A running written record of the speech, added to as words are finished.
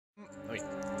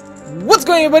What's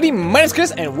going on, everybody? My name is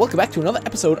Chris, and welcome back to another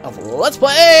episode of Let's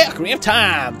Play Ocarina of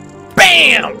Time.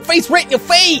 Bam! Face right in your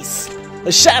face!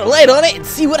 Let's shine a light on it and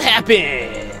see what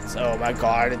happens. Oh my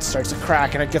god, it starts to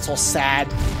crack and it gets all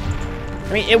sad.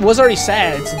 I mean, it was already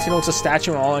sad since, you know, it's a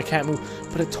statue and all and it can't move,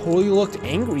 but it totally looked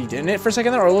angry, didn't it, for a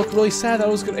second there? Or it looked really sad that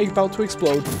it was about to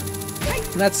explode.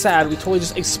 And that's sad, we totally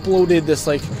just exploded this,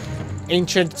 like,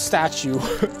 ancient statue.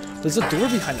 There's a door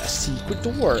behind us, a secret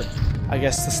door. I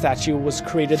guess the statue was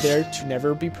created there to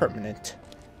never be permanent.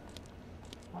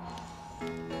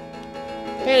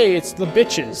 Hey, it's the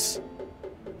bitches.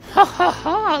 Ha ha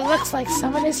ha, looks like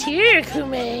someone is here,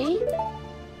 Kume.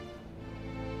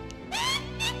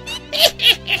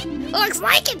 Looks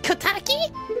like it,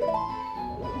 Kotaki.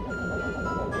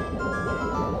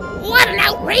 What an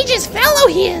outrageous fellow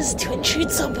he is to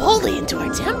intrude so boldly into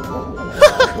our temple.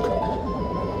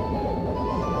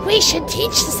 We should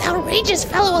teach this outrageous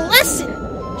fellow a lesson.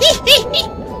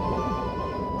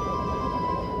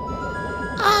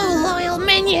 Oh, loyal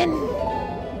minion.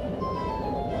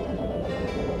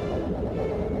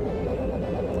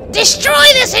 Destroy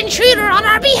this intruder on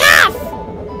our behalf!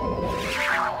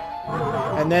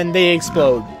 And then they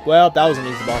explode. Well, that was an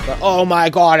easy boss. Oh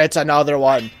my god, it's another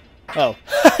one. Oh,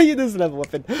 he doesn't have a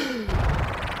weapon.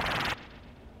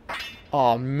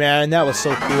 Oh man, that was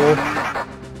so cool.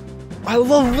 I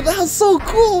love it. That was so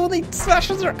cool when they smash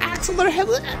their axe on their head.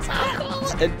 That's so cool.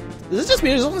 This is just me.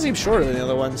 It doesn't seem shorter than the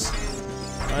other ones.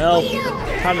 Well,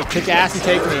 time to kick ass and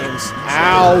take names.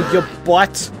 Ow, you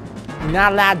butt. You're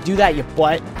not allowed to do that, you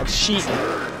butt. That's cheating.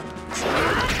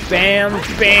 Bam,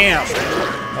 bam.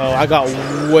 Oh, I got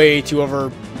way too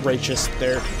over-righteous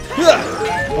there.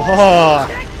 Oh,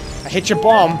 I hit your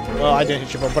bomb. Well, I didn't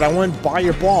hit your bomb, but I went by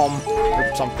your bomb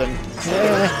or something.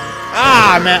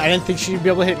 Ah, man, I didn't think she'd be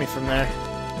able to hit me from there.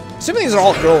 Assuming these are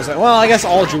all girls. Well, I guess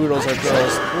all Gerudos are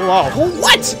girls. Whoa,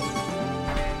 what?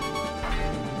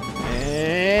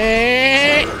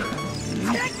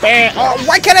 Bam. Oh,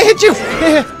 why can't I hit you?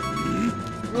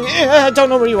 I don't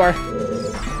know where you are.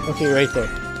 Okay, right there.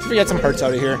 Let's get some hearts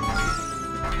out of here.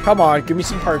 Come on, give me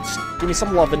some hearts. Give me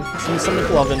some lovin'. Give me some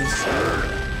McLovins.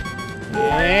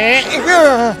 Alright.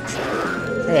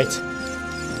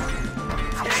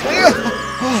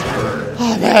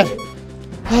 Oh man,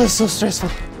 oh, it's so stressful.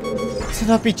 To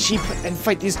not be cheap and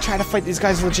try to fight these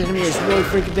guys legitimately is really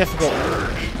freaking difficult.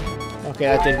 Okay,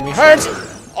 that did me hurt.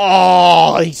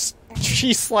 Oh,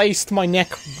 she sliced my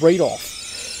neck right off.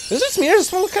 Is this me or does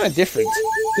this one look kind of different?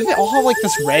 Do they all have like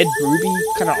this red ruby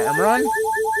kind of armor on?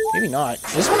 Maybe not.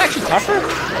 Is this one actually tougher?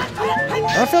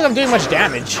 I don't feel like I'm doing much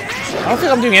damage. I don't feel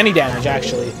like I'm doing any damage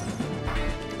actually.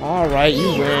 Alright,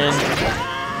 you win.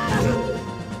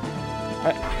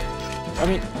 I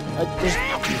mean,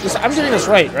 I'm doing this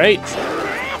right?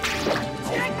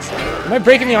 Am I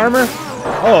breaking the armor?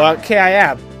 Oh, okay, I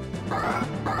am.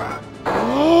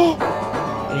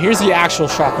 And here's the actual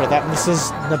chakra. This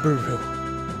is Naburu.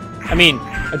 I mean,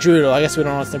 a Gerudo. I guess we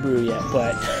don't know it's Naburu yet,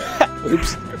 but...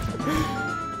 Oops.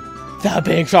 The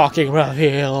big shocking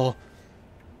reveal.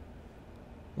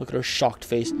 Look at her shocked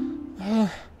face.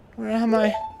 Where am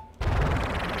I?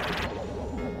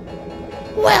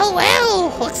 Well, well,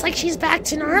 looks like she's back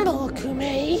to normal,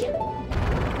 Kume.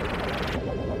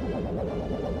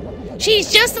 She's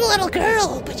just a little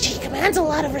girl, but she commands a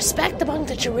lot of respect among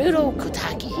the Gerudo,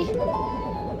 Kotaki.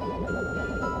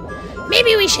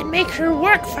 Maybe we should make her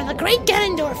work for the Great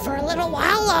Ganondorf for a little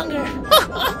while longer.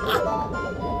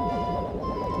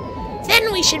 Then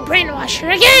we should brainwash her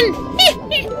again.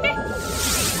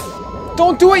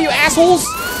 Don't do it, you assholes!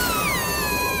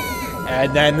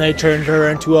 And then they turned her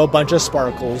into a bunch of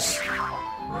sparkles.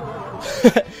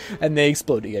 And they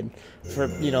explode again. For,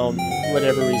 you know,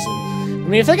 whatever reason. I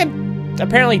mean, if they can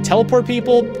apparently teleport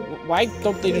people, why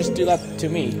don't they just do that to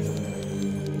me?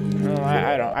 Oh,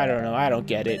 I don't know. I don't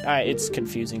get it. It's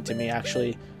confusing to me,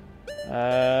 actually.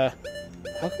 How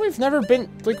come we've never been...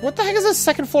 Like, what the heck is this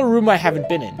second floor room I haven't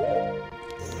been in?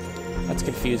 That's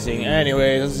confusing.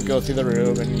 Anyway, let's just go through the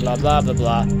room and blah, blah, blah,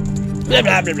 blah. Blah,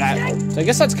 blah, blah, blah. So I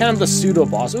guess that's kind of the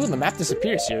pseudo-boss. Ooh, the map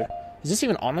disappears here. Is this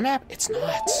even on the map? It's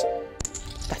not.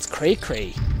 That's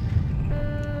cray-cray.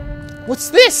 What's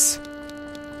this?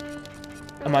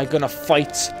 Am I gonna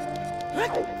fight...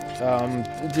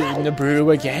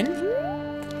 Naburu again?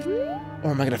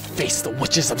 Or am I gonna face the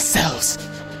witches themselves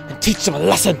and teach them a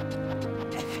lesson?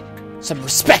 Some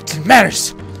respect and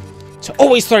manners. To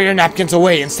always throw your napkins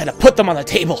away instead of put them on the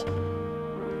table.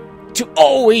 To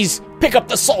always pick up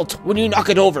the salt when you knock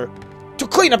it over. To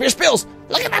clean up your spills.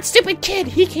 Look at that stupid kid.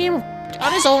 He came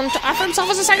on his own to offer himself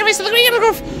as a sacrifice to the Great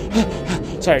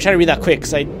Ganondorf. Sorry, I tried to read that quick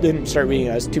because I didn't start reading.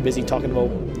 I was too busy talking about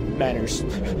manners.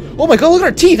 Oh my god, look at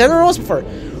her teeth! I never noticed before.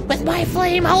 With my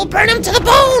flame, I will burn him to the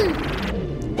bone!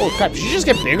 Oh crap, did she just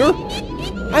get bigger?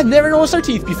 I've never noticed her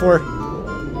teeth before.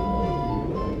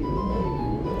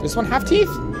 This one have teeth?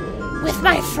 With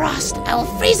my frost, I will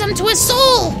freeze him to his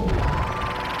soul!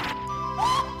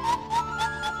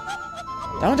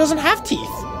 That one doesn't have teeth.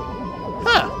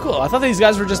 Huh, cool. I thought these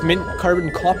guys were just mint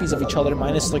carbon copies of each other,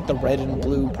 minus like the red and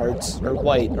blue parts, or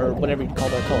white, or whatever you call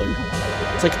that color.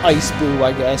 It's like ice blue,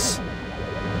 I guess.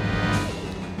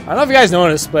 I don't know if you guys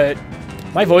noticed, but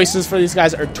my voices for these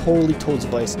guys are totally Toad's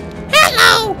voice.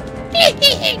 Hello!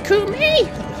 Kumi!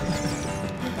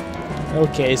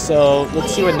 Okay, so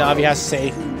let's see what Navi has to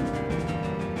say.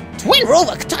 Twin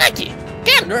Rova Kataki!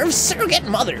 Ganondorf's surrogate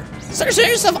mother.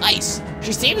 Sorceress of ice.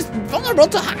 She seems vulnerable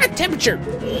to high temperature.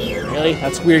 Really?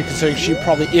 That's weird considering she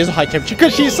probably is high temperature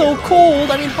because she's so cold.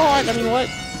 I mean, hot. I mean, what?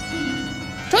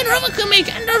 Twin Rova Kumi,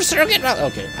 Ganondorf's surrogate mother.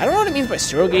 Okay, I don't know what it means by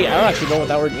surrogate. I don't actually know what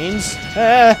that word means.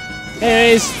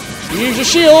 Anyways, use your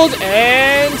shield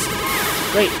and...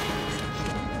 Wait,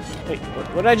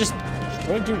 what did I just...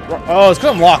 What did I do? Oh, it's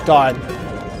because I'm locked on.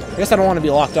 I guess I don't want to be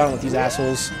locked on with these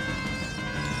assholes.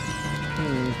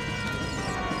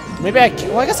 Maybe I can,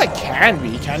 well, I guess I can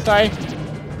be, can't I?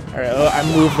 Alright, well, I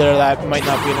moved there. That might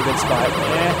not be in a good spot.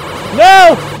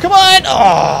 No! Come on!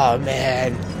 Oh,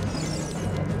 man.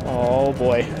 Oh,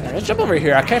 boy. Alright, let's jump over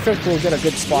here. I can't feel like we'll get a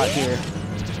good spot here.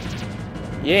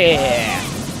 Yeah!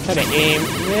 Try to aim.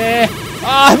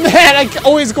 Oh, man! I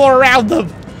always go around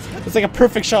them! It's like a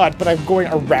perfect shot, but I'm going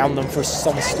around them for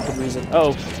some stupid reason.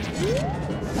 Oh.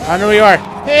 I know where you are.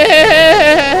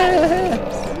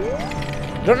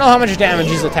 I don't know how much damage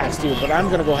these attacks do, but I'm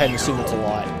gonna go ahead and assume it's a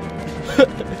lot.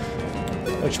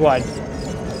 Which one?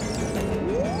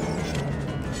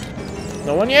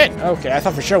 No one yet? Okay, I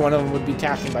thought for sure one of them would be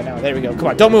attacking by now. There we go. Come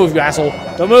on, don't move, you asshole.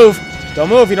 Don't move. Don't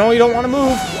move. You know you don't want to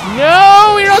move.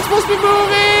 No, you're not supposed to be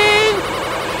moving.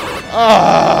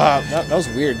 That was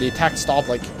weird. The attack stopped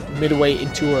like midway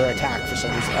into her attack for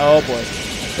some reason. Oh boy,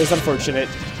 that's unfortunate.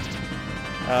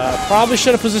 Probably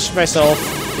should have positioned myself,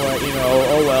 but you know,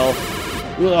 oh well.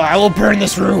 Ugh, I will burn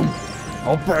this room.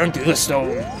 I'll burn through the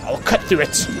stone. I'll cut through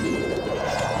it.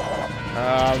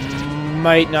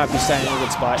 Might not be standing in a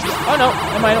good spot. Oh no,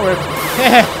 that might not work.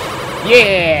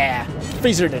 Yeah!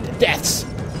 Freeze her to deaths.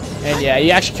 And yeah,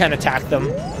 you actually can't attack them.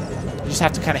 You just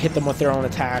have to kind of hit them with their own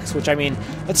attacks, which I mean,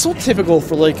 that's so typical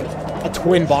for like a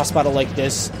twin boss battle like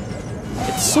this.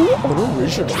 It's so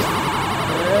unoriginal.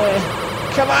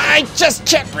 Come on, I just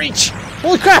can't reach.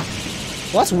 Holy crap!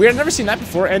 Well, that's weird. I've never seen that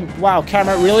before. And wow,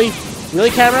 camera, really?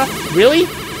 Really, camera? Really?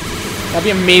 That'd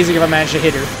be amazing if I managed to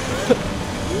hit her.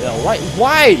 No, why?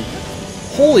 Why?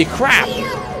 Holy crap!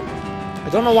 I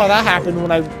don't know why that happened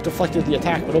when I deflected the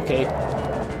attack, but okay.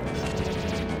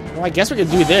 Well, I guess we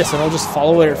could do this, and I'll just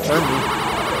follow her firmly.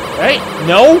 Right?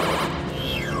 No?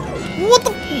 What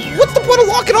the? What's the point of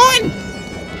locking on?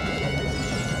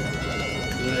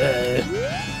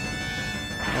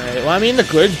 Alright, well, I mean, the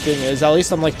good thing is, at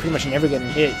least I'm, like, pretty much never getting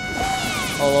hit.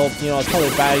 Although, you know, it's probably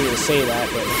bad of you to say that,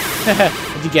 but...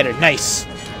 Did you get her? Nice.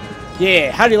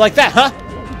 Yeah, how do you like that, huh?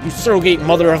 You surrogate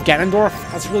mother of Ganondorf?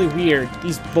 That's really weird.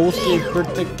 These both gave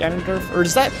birth to Ganondorf? Or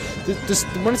does that...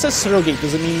 when it says surrogate,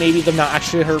 does it mean maybe they're not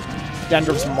actually her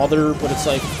Ganondorf's mother, but it's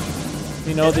like...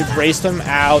 You know, they've raised him?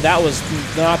 Ow, that was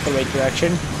not the right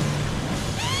direction.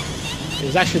 It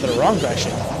was actually the wrong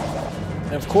direction.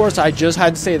 And of course, I just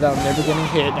had to say that I'm never getting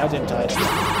hit, now didn't I?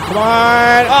 Come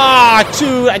on! Ah,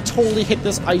 dude! I totally hit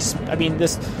this ice... I mean,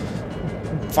 this...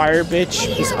 fire bitch.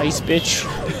 This ice bitch.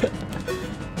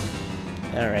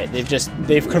 Alright,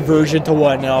 they've converged to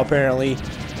one now, apparently.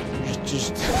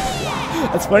 Just...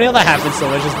 It's funny how that happens so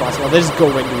much as possible. They just go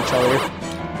into each other.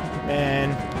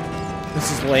 Man.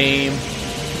 This is lame.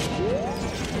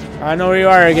 I know where you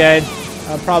are again.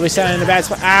 I'm probably standing in a bad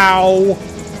spot. Ow!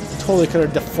 Totally could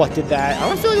have deflected that. I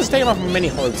don't feel like it's taking off many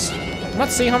hearts. I'm not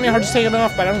saying how many hearts it's taking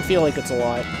off, but I don't feel like it's a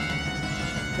lot.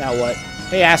 Now what?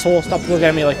 Hey, asshole, stop looking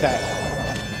at me like that.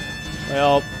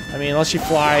 Well, I mean, unless she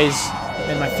flies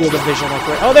in my field of vision, like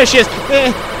where... Oh, there she is!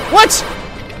 What?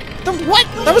 What?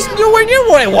 That was nowhere near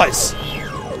what it was!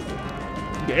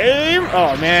 Game!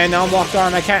 Oh, man, now I'm locked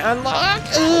on. I can't unlock!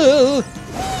 Ugh.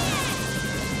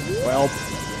 Well,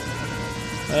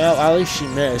 at least she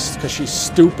missed, because she's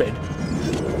stupid.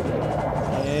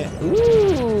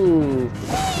 Ooh.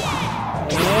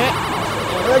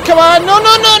 Come on! No,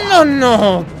 no, no, no,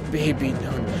 no! Baby, no.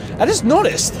 I just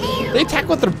noticed. They attack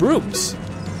with their brooms.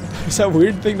 Is that a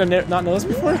weird thing to not notice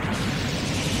before?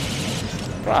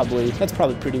 Probably. That's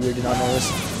probably pretty weird to not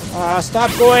notice.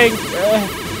 Stop going!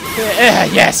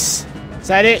 Yes! Is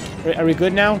that it? Are we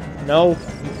good now? No?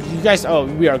 You guys... Oh,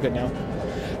 we are good now.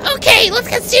 Okay, let's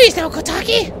get serious now,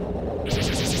 Kotaki.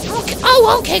 Okay.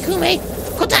 Oh, okay, Kume.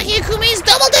 Kotaki and Kume's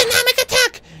double dynamic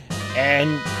attack.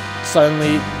 And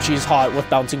suddenly, she's hot with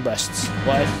bouncing breasts.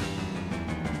 What?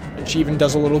 And she even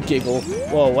does a little giggle.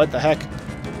 Whoa, what the heck?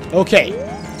 Okay,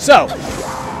 so...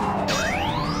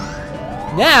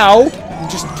 Now, you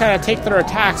just kind of take their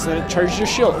attacks and it charges your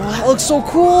shield. Oh, that looks so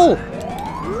cool!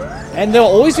 And they'll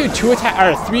always do 3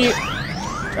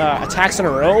 attacks in a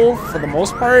row for the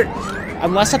most part,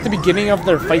 unless at the beginning of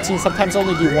their fight scene, sometimes they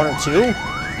only do 1 or 2.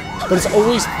 But it's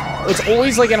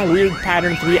always like in a weird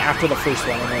pattern 3 after the first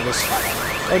one. I noticed.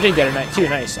 Oh, did get a 2.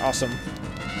 Nice, awesome.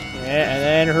 Yeah, and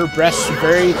then her breasts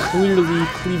very clearly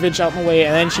cleavage out in the way,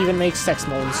 and then she even makes sex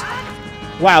moans.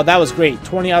 Wow, that was great.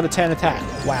 20 out of 10 attack.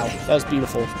 Wow, that was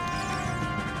beautiful.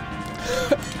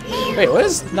 Wait, what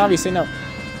does Navi say now?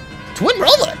 Twin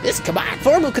Roller, this combined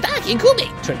form of Kotaki and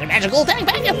Kume. Turn your magical attack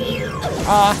back up.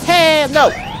 Hey, no.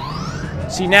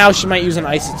 See, now she might use an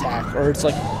ice attack, or it's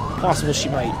like possible she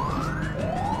might.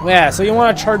 Yeah, so you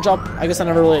want to charge up. I guess I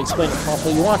never really explained it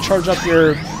properly. You want to charge up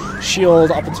your shield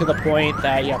up until the point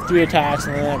that you have 3 attacks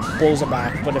and then it blows them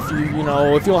back. But if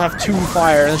if you'll have 2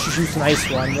 fire and then she shoots an ice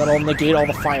one, that'll negate all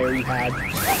the fire you had.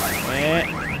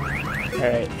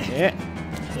 Alright, yeah.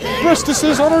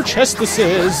 Breastises on her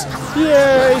chestises.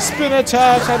 Yay, spin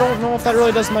attack. I don't know if that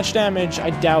really does much damage. I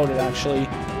doubt it, actually.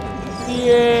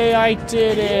 Yay, I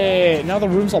did it. Now the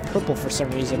room's all purple for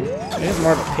some reason. It is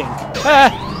more of a pink.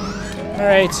 Ah!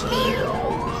 Alright.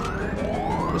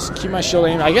 Just keep my shield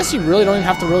aim. I guess you really don't even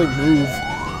have to really move.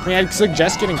 I mean, I'd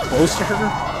suggest getting close to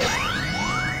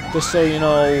her. Just so, you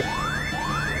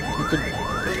could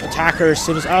attack her as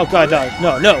soon as... Oh, God,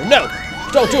 no. No.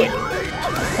 Don't do it.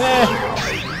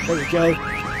 There we go.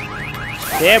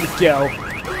 There we go.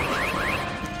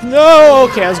 No!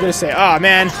 Okay, I was gonna say, oh,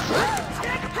 man.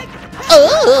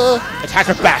 Attack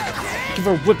her back. Give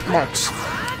her whip marks.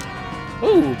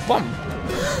 Ooh, bum.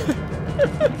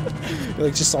 You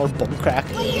like just saw her bum crack.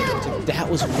 Like, that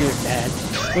was weird, man.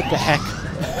 What the heck?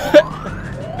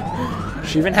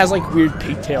 She even has like weird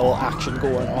pigtail action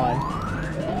going on.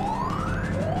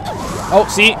 Oh,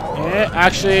 see?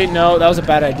 Actually, no, that was a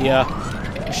bad idea.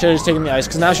 I should have just taken the ice,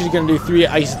 because now she's gonna do 3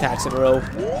 ice attacks in a row.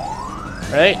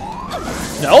 Right?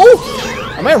 No?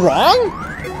 Am I wrong?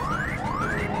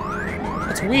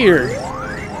 That's weird.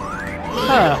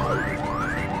 Huh.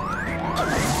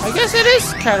 I guess it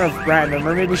is kind of random,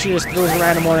 or maybe she just throws a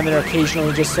random one in there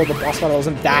occasionally just so the boss battle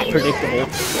isn't that predictable.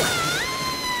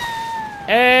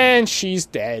 And she's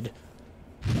dead.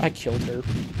 I killed her.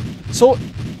 So,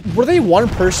 were they one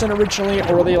person originally,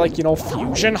 or were they like,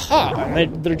 fusion?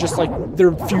 And they're just like,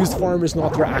 their fused form is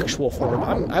not their actual form.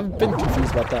 I've been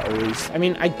confused about that always. I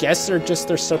mean, I guess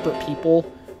they're separate people,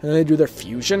 and then they do their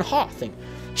fusion thing.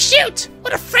 Shoot!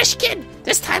 What a fresh kid!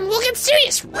 This time we'll get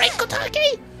serious, right,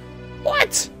 Kotaki?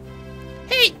 What?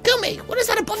 Hey, Kume, what is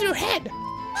that above your head?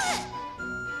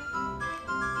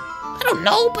 I don't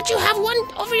know, but you have one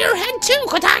over your head too,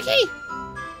 Kotaki.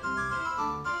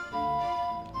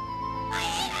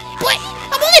 But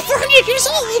I'm only 400 years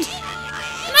old,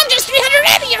 and I'm just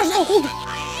 380 years old.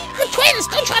 We're twins,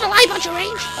 don't try to lie about your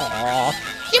age. Aww.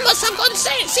 You must have gone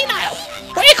senile.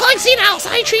 Why are you calling senile?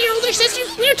 I treat your older sister.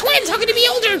 We're twins, how can you be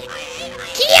older?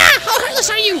 Kia, how heartless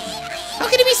are you? How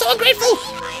can you be so ungrateful?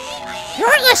 You're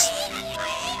heartless!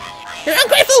 You're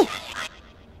ungrateful!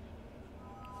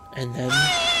 And then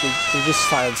they just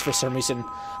silence for some reason.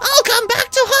 I'll come back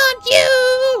to haunt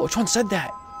you! Which one said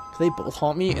that? Do they both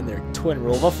haunt me in their twin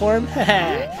Rova form?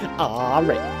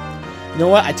 Alright. You know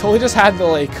what? I totally just had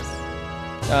the,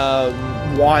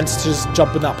 wants to just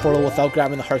jump in that portal without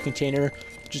grabbing the heart container.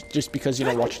 Just because,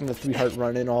 watching the 3 heart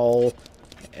run and all.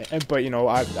 But,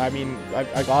 I mean,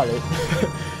 I got it.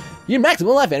 Your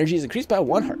maximum life energy is increased by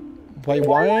 1 heart. By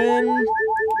 1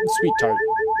 sweet tart.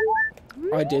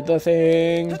 I did the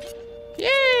thing.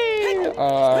 Yay!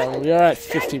 We are at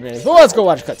 15 minutes. Well, let's go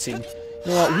watch a cutscene.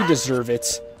 You know what? We deserve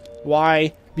it.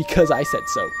 Why? Because I said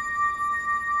so.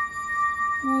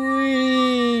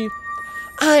 Whee!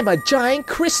 I'm a giant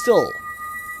crystal!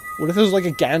 What if it was like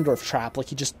a Ganondorf trap? Like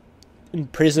he just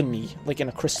imprisoned me, like in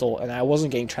a crystal, and I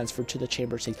wasn't getting transferred to the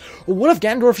chamber stage. Well, what if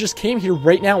Ganondorf just came here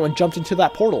right now and jumped into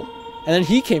that portal? And then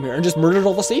he came here and just murdered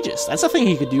all the sages. That's a thing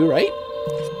he could do, right?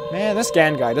 Man, this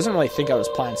Gan guy doesn't really think out his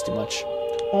plans too much.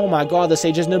 Oh my god, the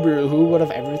sages Nibiru, who would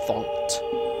have ever thought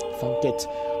it?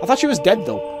 I thought she was dead,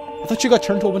 though. I thought she got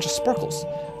turned to a bunch of sparkles.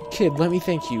 Kid, let me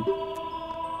thank you.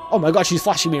 Oh my god, she's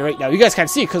flashing me right now. You guys can't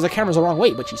see it because the camera's the wrong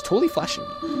way, but she's totally flashing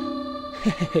me.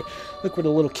 Look what a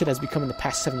little kid has become in the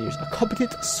past 7 years. A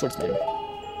competent swordsman.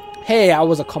 Hey, I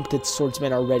was a competent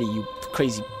swordsman already, you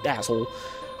crazy asshole.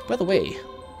 By the way,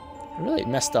 I really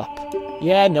messed up.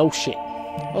 Yeah, no shit.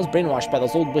 I was brainwashed by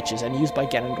those old witches and used by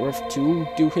Ganondorf to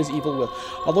do his evil will.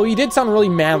 Although you did sound really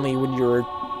manly when you were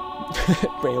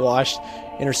brainwashed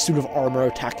in her suit of armor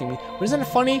attacking me. But isn't it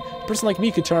funny? A person like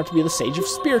me could turn out to be the Sage of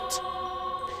Spirit.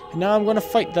 And now I'm going to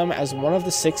fight them as one of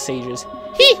the 6 sages.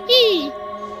 Hee hee!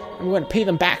 I'm going to pay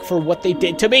them back for what they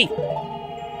did to me.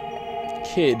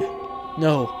 Kid.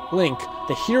 No. Link.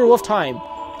 The hero of time.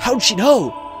 How'd she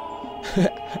know?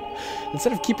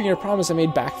 Instead of keeping your promise I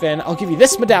made back then, I'll give you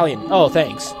this medallion. Oh,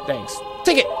 thanks. Thanks.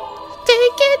 Take it. Take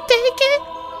it, take it!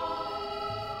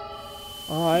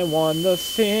 I won the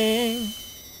thing.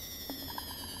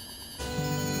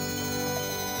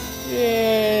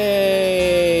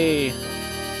 Yay!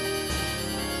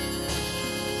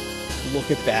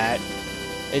 Look at that.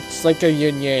 It's like a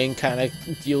yin-yang kind of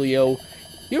dealio.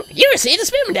 You received the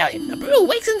Spirit Medallion. A brew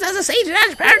awakens as a sage and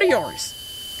adds power to yours.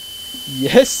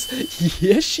 Yes,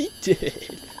 yes she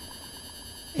did.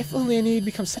 If only I knew you'd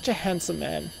become such a handsome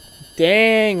man.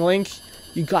 Dang, Link.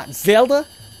 You got Zelda,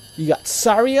 you got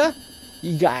Saria,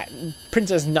 you got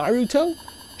Princess Naruto.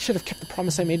 I should have kept the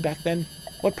promise I made back then.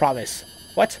 What promise?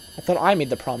 What? I thought I made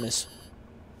the promise.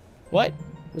 What?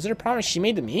 Was it a promise she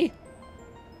made to me?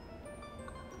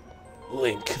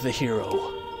 Link, the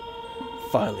hero.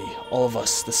 Finally, all of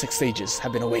us, the 6 sages,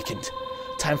 have been awakened.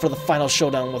 Time for the final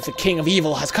showdown with the King of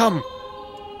Evil has come.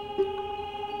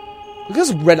 Look at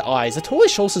his red eyes. It totally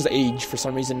shows his age for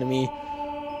some reason to me.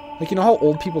 Like, you know how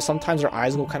old people sometimes their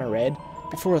eyes go kind of red?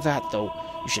 Before that, though,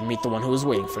 you should meet the one who is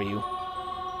waiting for you.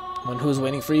 The one who is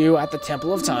waiting for you at the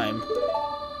Temple of Time.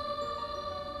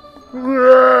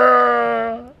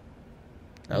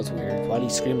 That was weird. Why do you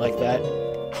scream like that?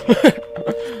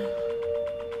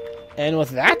 And with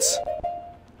that,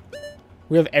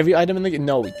 we have every item in the game.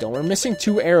 No, we don't. We're missing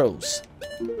 2 arrows.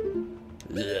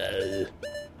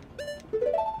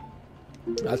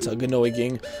 That's a good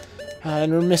annoying.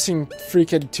 And we're missing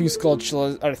freaking 2 skull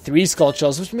shells, or 3 skull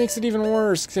shells, which makes it even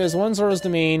worse, because 1 Zora's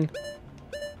Domain.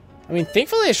 I mean,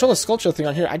 thankfully they showed the skull shell thing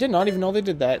on here. I did not even know they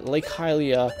did that. Lake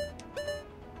Hylia.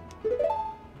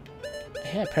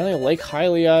 Yeah, apparently Lake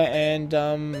Hylia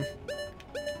and,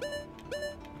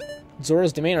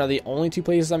 Zora's Domain are the only 2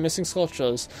 places I'm missing skull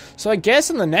shells. So I guess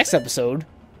in the next episode,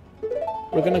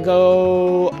 we're gonna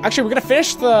go. Actually, we're gonna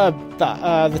finish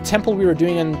the temple we were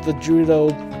doing in the Gerudo,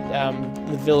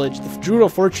 the village, the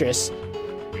Gerudo fortress.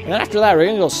 And then after that, we're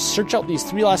gonna go search out these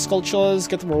 3 last skull shells,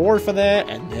 get the reward for that,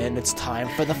 and then it's time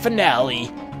for the finale.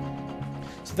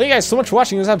 So thank you guys so much for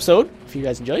watching this episode. If you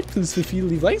guys enjoyed, please feel free to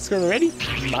leave likes. Go already.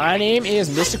 My name is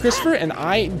Mr. Christopher, and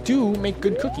I do make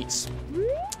good cookies.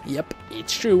 Yep,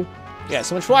 it's true. Thank you guys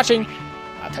so much for watching.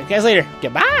 I'll talk to you guys later.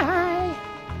 Goodbye.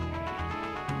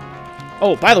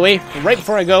 Oh, by the way, right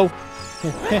before I go,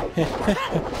 with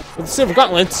the silver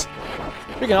gauntlets,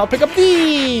 we can all pick up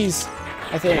these,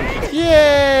 I think.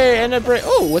 Yay! And a break.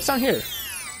 Oh, what's down here?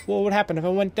 What would happen if I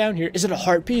went down here? Is it a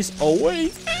heart piece? Oh,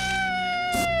 wait.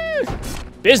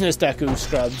 Business Deku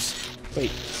scrubs.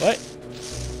 Wait, what?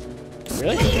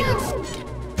 Really?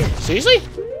 Seriously?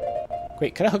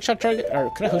 Wait, can I hookshot target,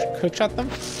 or can I hookshot them?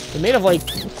 They're made of, like,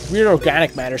 weird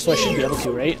organic matter, so I should be able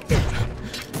to, right?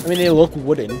 I mean, they look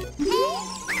wooden.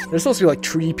 They're supposed to be, like,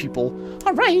 tree people.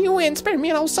 Alright, you win. Spare me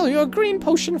and I'll sell you a green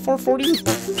potion for 40.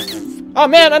 Oh,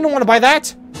 man, I don't want to buy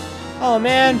that. Oh,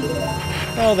 man.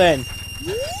 Well, then.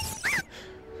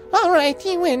 Alright,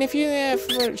 you win if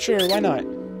you... sure, why not?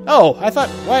 Oh, I thought...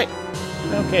 What?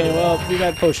 Okay, well, we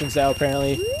got potions now,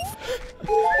 apparently.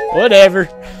 Whatever.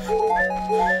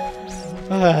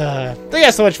 Thank you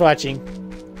guys so much for watching.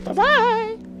 Bye-bye.